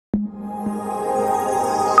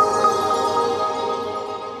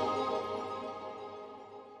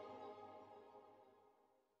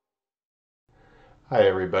Hi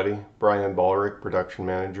everybody, Bryan Ballreich, Production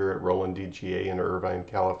Manager at Roland DGA in Irvine,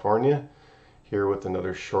 California, here with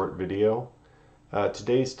another short video.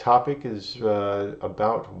 Today's topic is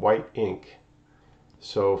about white ink.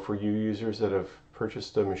 So for you users that have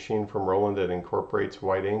purchased a machine from Roland that incorporates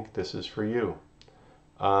white ink, this is for you.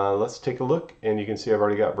 Let's take a look, and you can see I've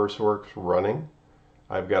already got VersaWorks running.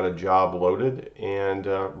 I've got a job loaded, and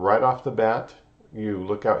right off the bat, you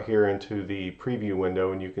look out here into the preview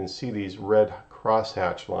window and you can see these red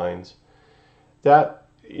crosshatch lines. That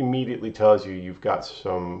immediately tells you you've got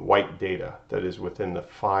some white data that is within the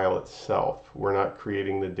file itself. We're not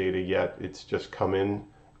creating the data yet. It's just come in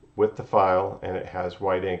with the file and it has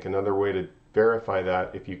white ink. Another way to verify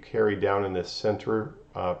that, if you carry down in this center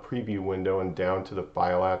preview window and down to the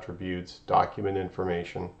file attributes, document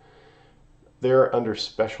information, there under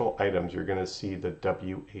special items you're going to see the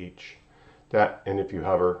WH. That, and if you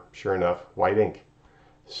hover, sure enough, white ink.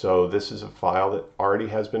 So this is a file that already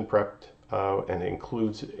has been prepped and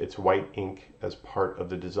includes its white ink as part of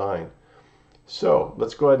the design. So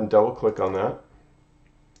let's go ahead and double click on that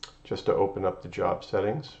just to open up the job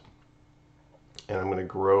settings. And I'm going to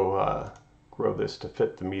grow this to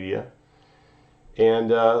fit the media. And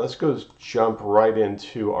let's go jump right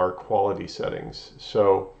into our quality settings.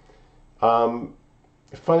 So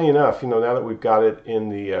funny enough, now that we've got it in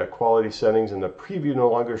the quality settings, and the preview no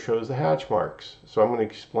longer shows the hatch marks. So I'm going to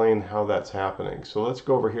explain how that's happening. So let's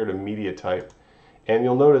go over here to media type, and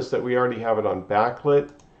you'll notice that we already have it on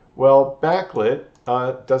backlit. Well, backlit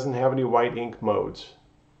doesn't have any white ink modes,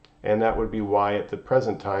 and that would be why at the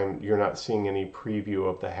present time you're not seeing any preview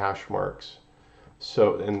of the hash marks.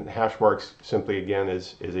 So, and hash marks simply again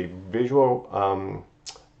is a visual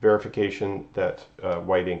verification that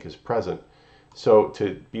white ink is present. So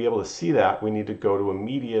to be able to see that, we need to go to a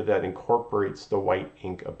media that incorporates the white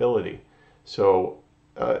ink ability. So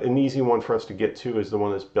an easy one for us to get to is the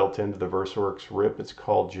one that's built into the VersaWorks RIP. It's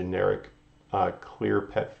called generic clear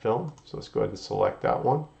PET film. So let's go ahead and select that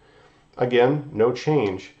one. Again, no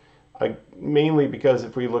change, mainly because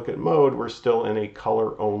if we look at mode, we're still in a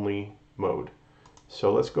color only mode.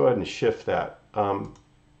 So let's go ahead and shift that.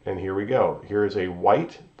 And here we go. Here is a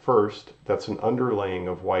white first. That's an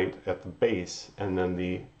underlaying of white at the base, and then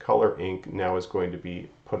the color ink now is going to be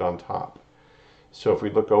put on top. So if we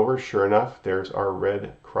look over, sure enough, there's our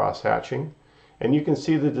red cross hatching. And you can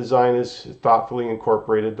see the design is thoughtfully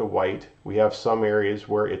incorporated the white. We have some areas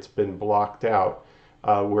where it's been blocked out,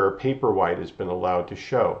 where paper white has been allowed to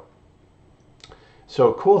show. So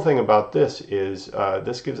a cool thing about this is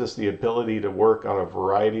this gives us the ability to work on a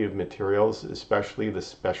variety of materials, especially the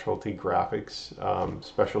specialty graphics,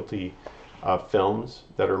 specialty films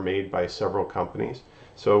that are made by several companies.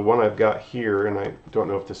 So one I've got here, and I don't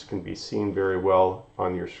know if this can be seen very well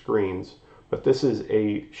on your screens, but this is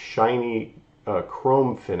a shiny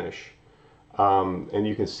chrome finish. And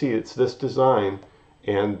you can see it's this design,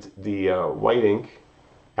 and the white ink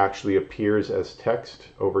actually appears as text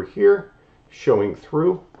over here, showing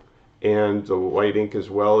through, and the white ink as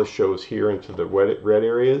well as shows here into the red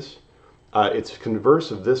areas. It's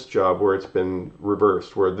converse of this job where it's been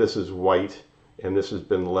reversed, where this is white and this has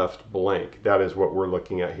been left blank. That is what we're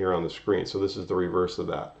looking at here on the screen. So this is the reverse of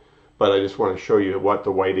that. But I just want to show you what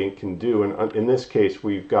the white ink can do. And in this case,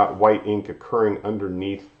 we've got white ink occurring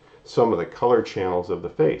underneath some of the color channels of the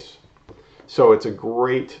face. So it's a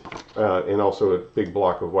great, and also a big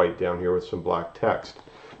block of white down here with some black text.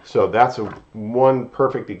 So that's one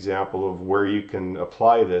perfect example of where you can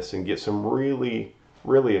apply this and get some really,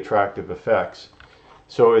 really attractive effects.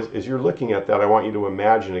 So as you're looking at that, I want you to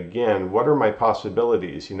imagine again, what are my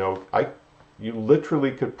possibilities? You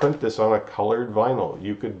literally could print this on a colored vinyl.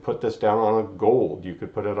 You could put this down on a gold. You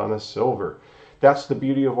could put it on a silver. That's the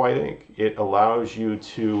beauty of white ink. It allows you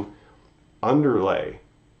to underlay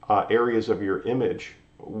areas of your image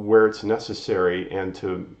where it's necessary, and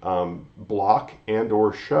to block and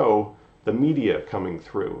or show the media coming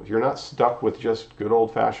through. You're not stuck with just good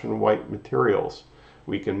old-fashioned white materials.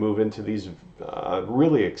 We can move into these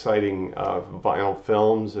really exciting vinyl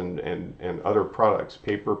films and other products,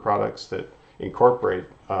 paper products that incorporate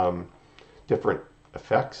different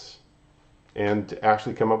effects and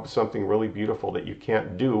actually come up with something really beautiful that you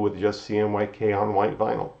can't do with just CMYK on white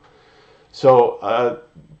vinyl. So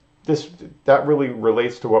that really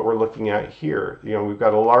relates to what we're looking at here. We've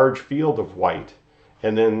got a large field of white,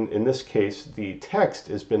 and then in this case the text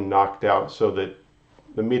has been knocked out so that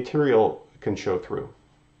the material can show through.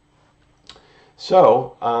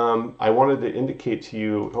 So I wanted to indicate to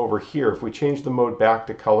you over here, if we change the mode back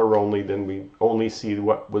to color only, then we only see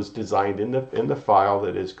what was designed in the file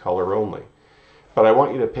that is color only. But I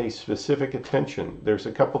want you to pay specific attention. There's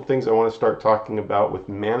a couple things I want to start talking about with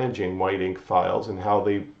managing white ink files and how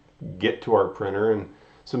they get to our printer, and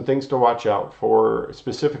some things to watch out for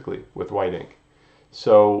specifically with white ink.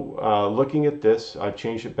 So looking at this, I've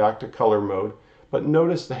changed it back to color mode, but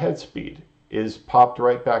notice the head speed is popped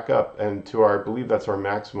right back up and to our, I believe that's our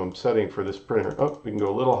maximum setting for this printer. Oh, we can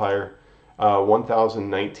go a little higher,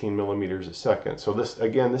 1019 millimeters a second. So this,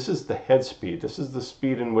 again, this is the head speed. This is the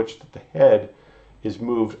speed in which the head is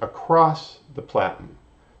moved across the platen,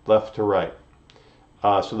 left to right.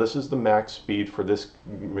 So this is the max speed for this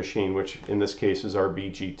machine, which in this case is our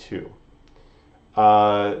BG2.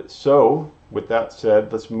 So with that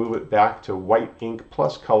said, let's move it back to white ink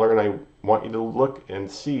plus color, and I want you to look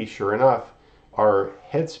and see, sure enough, our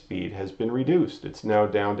head speed has been reduced. It's now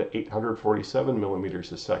down to 847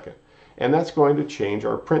 millimeters a second. And that's going to change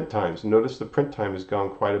our print times. Notice the print time has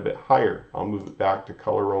gone quite a bit higher. I'll move it back to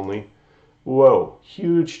color only. Whoa,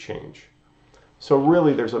 huge change. So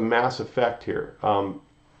really there's a mass effect here, and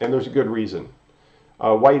there's a good reason.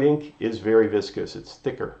 White ink is very viscous. It's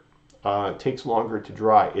thicker. It takes longer to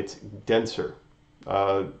dry. It's denser.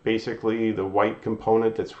 Basically, the white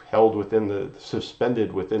component that's held within the,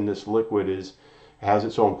 suspended within this liquid has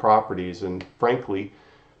its own properties, and frankly,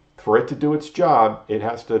 for it to do its job, it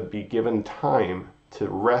has to be given time to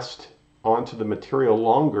rest onto the material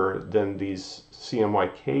longer than these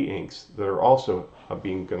CMYK inks that are also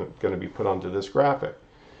going to be put onto this graphic.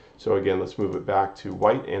 So again, let's move it back to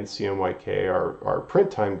white and CMYK. Our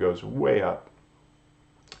print time goes way up.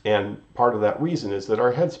 And part of that reason is that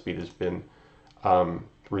our head speed has been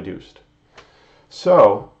reduced.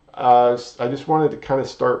 So I just wanted to kind of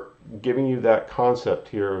start giving you that concept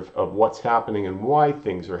here of what's happening and why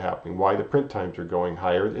things are happening, why the print times are going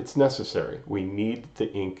higher. It's necessary. We need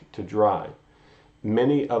the ink to dry.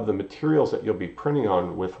 Many of the materials that you'll be printing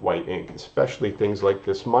on with white ink, especially things like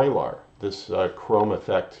this mylar, this chrome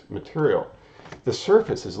effect material, the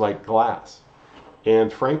surface is like glass.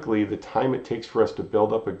 And frankly, the time it takes for us to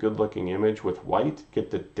build up a good looking image with white,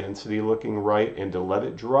 get the density looking right, and to let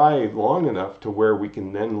it dry long enough to where we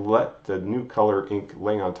can then let the new color ink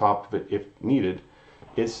lay on top of it if needed,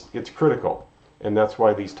 it's critical. And that's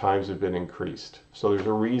why these times have been increased. So there's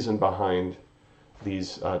a reason behind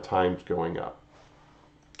these times going up.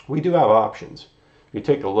 We do have options. If you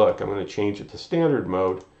take a look, I'm going to change it to standard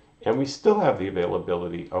mode, and we still have the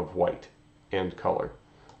availability of white and color.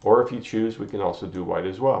 Or if you choose, we can also do white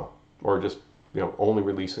as well, or just only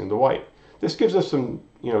releasing the white. This gives us some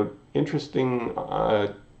interesting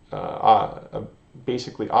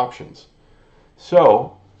basically options.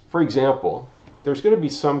 So, for example, there's going to be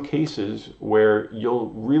some cases where you'll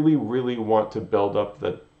really want to build up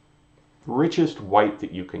the richest white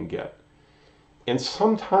that you can get. And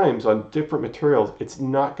sometimes on different materials, it's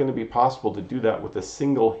not going to be possible to do that with a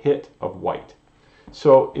single hit of white.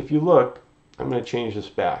 So if you look, I'm going to change this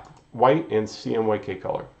back. White and CMYK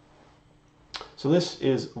color. So this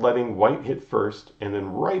is letting white hit first, and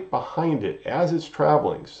then right behind it as it's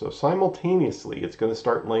traveling. So simultaneously, it's going to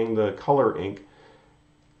start laying the color ink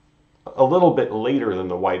a little bit later than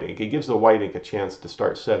the white ink. It gives the white ink a chance to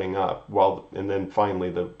start setting up, and then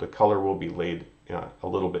finally the color will be laid a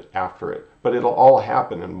little bit after it. But it'll all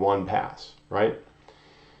happen in one pass, right?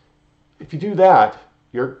 If you do that,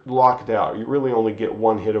 you're locked out. You really only get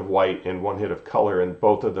one hit of white and one hit of color, and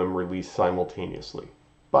both of them release simultaneously.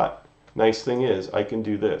 But nice thing is, I can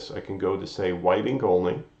do this. I can go to say white ink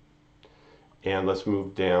only, and let's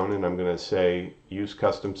move down, and I'm going to say use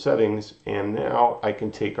custom settings, and now I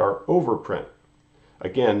can take our overprint.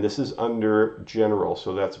 Again, this is under general,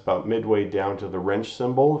 so that's about midway down to the wrench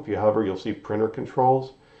symbol. If you hover, you'll see printer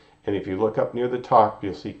controls, and if you look up near the top,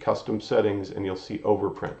 you'll see custom settings, and you'll see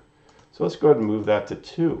overprint. So let's go ahead and move that to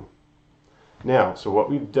 2. Now, so what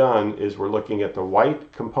we've done is we're looking at the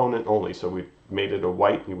white component only. So we've made it a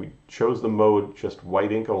white, and we chose the mode just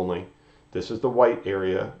white ink only. This is the white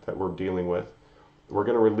area that we're dealing with. We're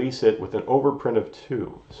going to release it with an overprint of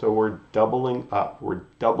 2. So we're doubling up. We're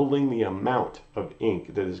doubling the amount of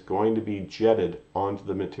ink that is going to be jetted onto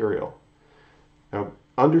the material. Now,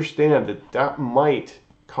 understand that that might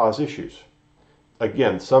cause issues.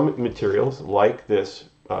 Again, some materials like this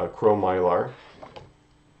chrome mylar,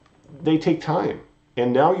 they take time,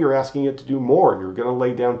 and now you're asking it to do more. You're going to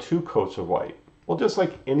lay down 2 coats of white. Well, just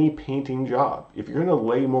like any painting job, if you're going to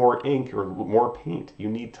lay more ink or more paint, you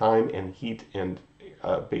need time and heat and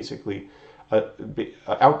basically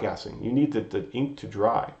outgassing. You need the ink to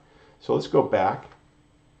dry. So let's go back,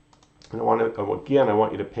 and I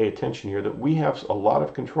want you to pay attention here that we have a lot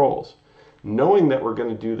of controls. Knowing that we're going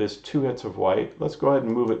to do this 2 hits of white, let's go ahead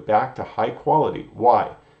and move it back to high quality.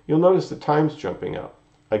 Why? you'll notice the time's jumping up.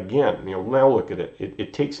 Again, now look at it.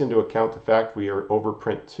 It takes into account the fact we are over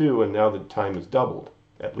print 2 and now the time is doubled,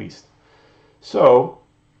 at least. So,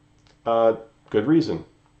 good reason.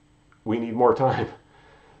 We need more time.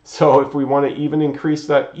 So if we want to even increase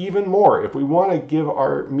that even more, if we want to give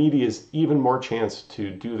our medias even more chance to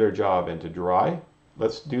do their job and to dry,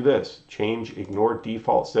 let's do this. Change, ignore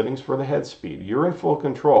default settings for the head speed. You're in full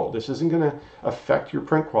control. This isn't going to affect your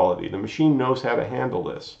print quality. The machine knows how to handle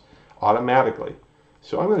this automatically.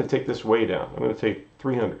 So I'm going to take this way down. I'm going to take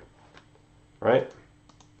 300, right?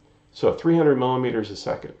 So 300 millimeters a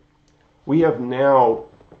second. We have now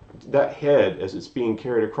that head, as it's being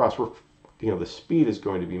carried across, the speed is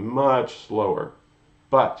going to be much slower.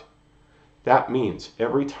 But that means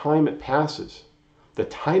every time it passes, the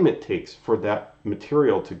time it takes for that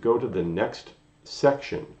material to go to the next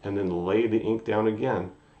section and then lay the ink down again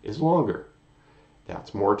is longer.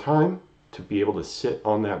 That's more time to be able to sit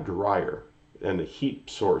on that dryer and the heat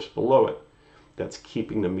source below it. That's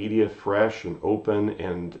keeping the media fresh and open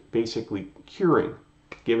and basically curing,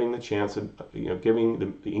 giving the chance of, giving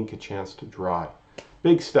the ink a chance to dry.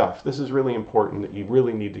 Big stuff. This is really important that you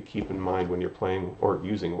really need to keep in mind when you're playing or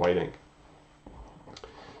using white ink.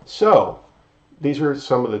 So these are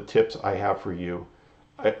some of the tips I have for you.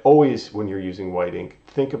 Always, when you're using white ink,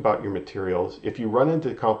 think about your materials. If you run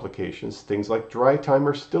into complications, things like dry time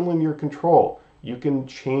are still in your control. You can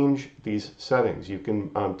change these settings. You can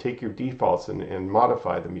take your defaults and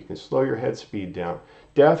modify them. You can slow your head speed down.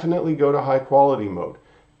 Definitely go to high quality mode.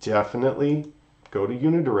 Definitely go to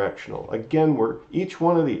unidirectional. Again, each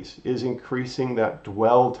one of these is increasing that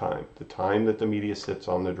dwell time, the time that the media sits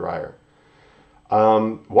on the dryer.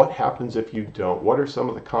 What happens if you don't? What are some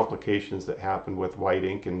of the complications that happen with white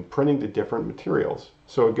ink and printing to different materials?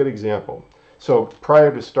 So a good example. So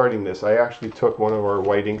prior to starting this, I actually took one of our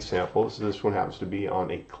white ink samples. This one happens to be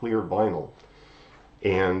on a clear vinyl.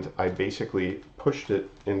 And I basically pushed it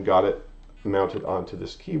and got it mounted onto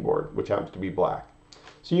this keyboard, which happens to be black.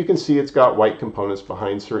 So you can see it's got white components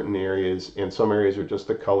behind certain areas, and some areas are just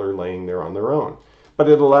the color laying there on their own. But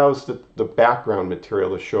it allows the background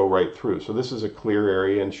material to show right through. So this is a clear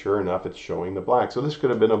area, and sure enough, it's showing the black. So this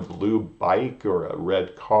could have been a blue bike or a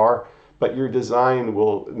red car, but your design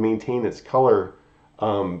will maintain its color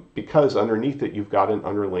because underneath it you've got an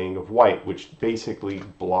underlaying of white, which basically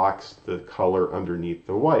blocks the color underneath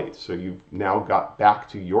the white. So you've now got back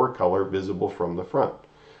to your color visible from the front.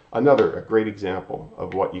 A great example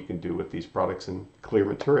of what you can do with these products in clear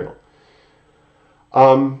material.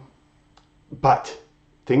 But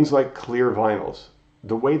things like clear vinyls,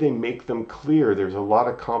 the way they make them clear, there's a lot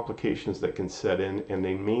of complications that can set in, and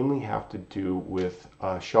they mainly have to do with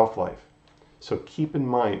shelf life. So keep in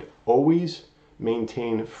mind, always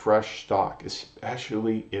maintain fresh stock,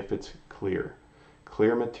 especially if it's clear.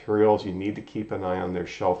 Clear materials, you need to keep an eye on their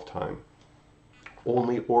shelf time.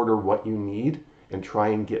 Only order what you need and try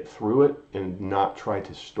and get through it and not try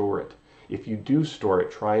to store it. If you do store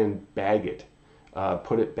it, try and bag it.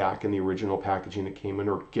 Put it back in the original packaging that came in,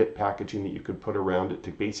 or get packaging that you could put around it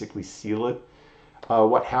to basically seal it.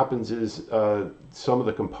 What happens is some of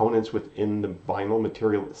the components within the vinyl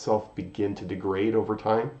material itself begin to degrade over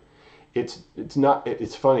time. It's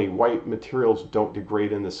funny, white materials don't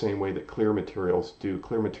degrade in the same way that clear materials do.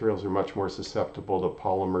 Clear materials are much more susceptible to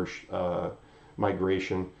polymer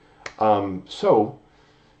migration. So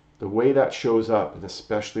the way that shows up, and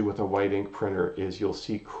especially with a white ink printer, is you'll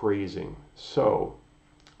see crazing. So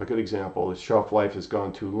a good example is shelf life has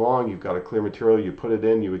gone too long. You've got a clear material, you put it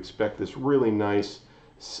in, you expect this really nice,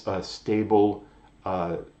 stable,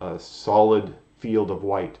 solid field of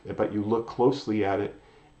white, but you look closely at it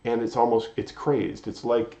and it's crazed. It's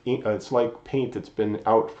like paint that's been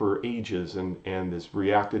out for ages and has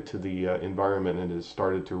reacted to the environment and has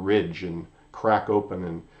started to ridge and crack open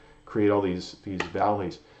and create all these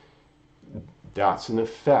valleys. That's an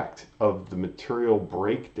effect of the material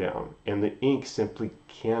breakdown, and the ink simply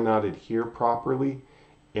cannot adhere properly,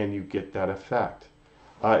 and you get that effect.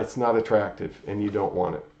 It's not attractive, and you don't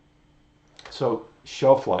want it. So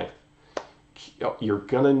shelf life, you're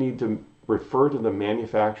going to need to refer to the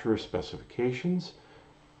manufacturer specifications.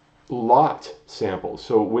 Lot samples.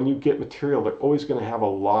 So when you get material, they're always going to have a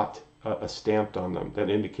lot stamped on them that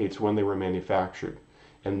indicates when they were manufactured.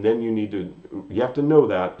 And then you have to know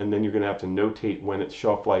that, and then you're going to have to notate when its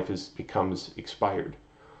shelf life becomes expired.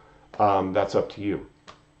 That's up to you.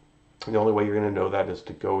 The only way you're going to know that is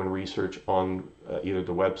to go and research on either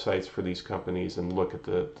the websites for these companies and look at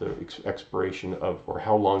the expiration of, or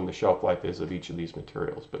how long the shelf life is of each of these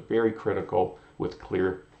materials. But very critical with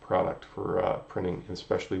clear product for printing,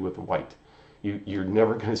 especially with white. You're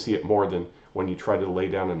never going to see it more than when you try to lay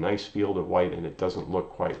down a nice field of white and it doesn't look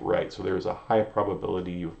quite right. So there's a high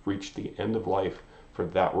probability you've reached the end of life for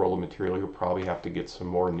that roll of material. You'll probably have to get some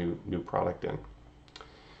more new product in.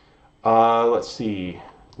 Let's see.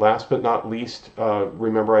 Last but not least,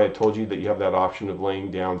 remember I had told you that you have that option of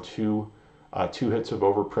laying down two hits of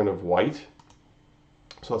overprint of white.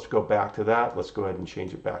 So let's go back to that. Let's go ahead and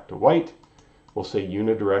change it back to white. We'll say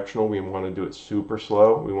unidirectional. We want to do it super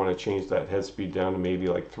slow. We want to change that head speed down to maybe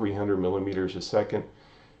like 300 millimeters a second.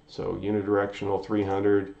 So unidirectional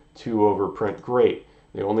 300, 2 overprint, great.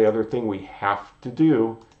 The only other thing we have to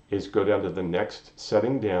do is go down to the next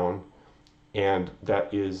setting down, and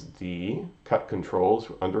that is the cut controls.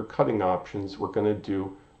 Under cutting options, we're going to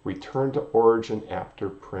do return to origin after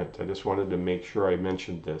print. I just wanted to make sure I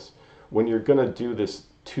mentioned this. When you're going to do this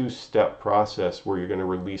two-step process where you're going to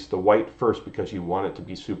release the white first because you want it to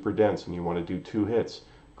be super dense and you want to do 2 hits,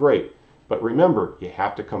 great. But remember, you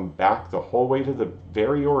have to come back the whole way to the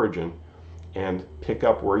very origin and pick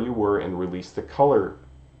up where you were and release the color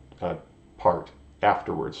part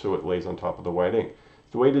afterwards so it lays on top of the white ink.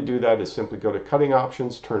 The way to do that is simply go to cutting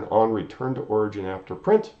options, turn on return to origin after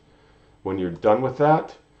print. When you're done with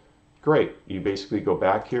that, great. You basically go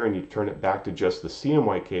back here and you turn it back to just the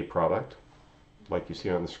CMYK product, like you see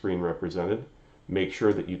on the screen represented. Make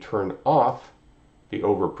sure that you turn off the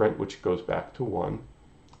overprint, which goes back to 1.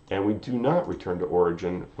 And we do not return to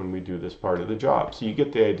origin when we do this part of the job. So you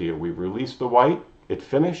get the idea. We've released the white, it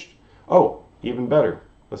finished. Oh, even better.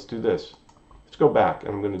 Let's do this. Let's go back,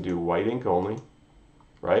 and I'm going to do white ink only,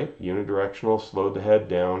 right? Unidirectional, slowed the head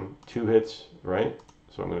down, 2 hits, right?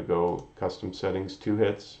 So I'm going to go custom settings, 2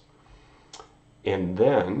 hits. And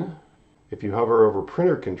then, if you hover over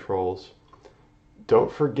printer controls,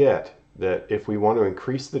 don't forget that if we want to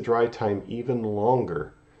increase the dry time even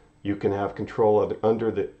longer, you can have control under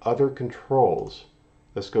the other controls.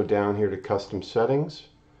 Let's go down here to custom settings.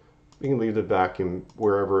 You can leave the vacuum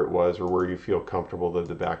wherever it was or where you feel comfortable that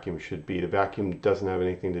the vacuum should be. The vacuum doesn't have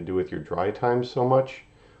anything to do with your dry time so much,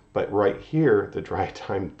 but right here the dry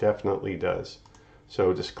time definitely does.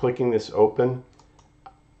 So just clicking this open,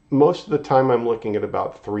 most of the time I'm looking at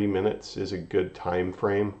about 3 minutes is a good time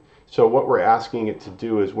frame. So what we're asking it to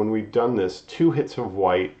do is when we've done this, 2 hits of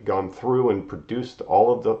white, gone through and produced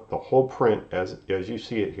all of the whole print as you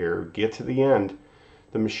see it here, get to the end,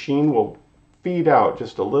 the machine will feed out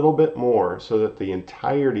just a little bit more so that the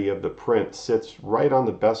entirety of the print sits right on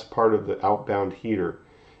the best part of the outbound heater,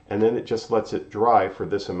 and then it just lets it dry for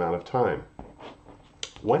this amount of time.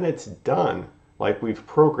 When it's done, like we've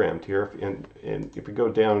programmed here, and if we go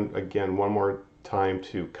down again one more time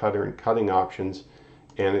to cutter and cutting options,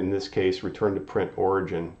 and in this case return to print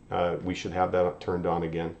origin, we should have that turned on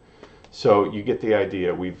again. So you get the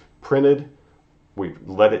idea. We've printed, we've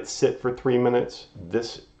let it sit for 3 minutes.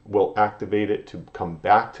 This will activate it to come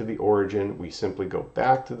back to the origin. We simply go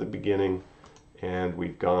back to the beginning, and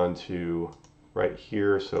we've gone to right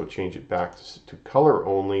here, so change it back to color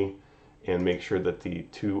only and make sure that the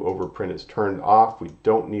 2 overprint is turned off. We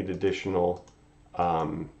don't need additional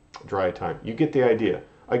dry time. You get the idea.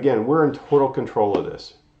 Again, we're in total control of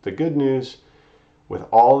this. The good news, with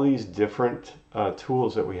all these different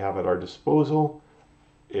tools that we have at our disposal,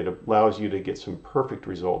 it allows you to get some perfect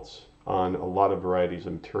results on a lot of varieties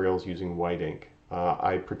of materials using white ink.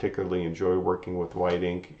 I particularly enjoy working with white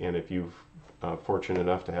ink, and if you've fortunate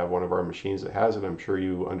enough to have one of our machines that has it, I'm sure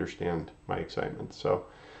you understand my excitement. So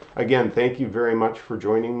again, thank you very much for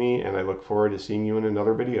joining me, and I look forward to seeing you in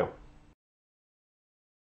another video.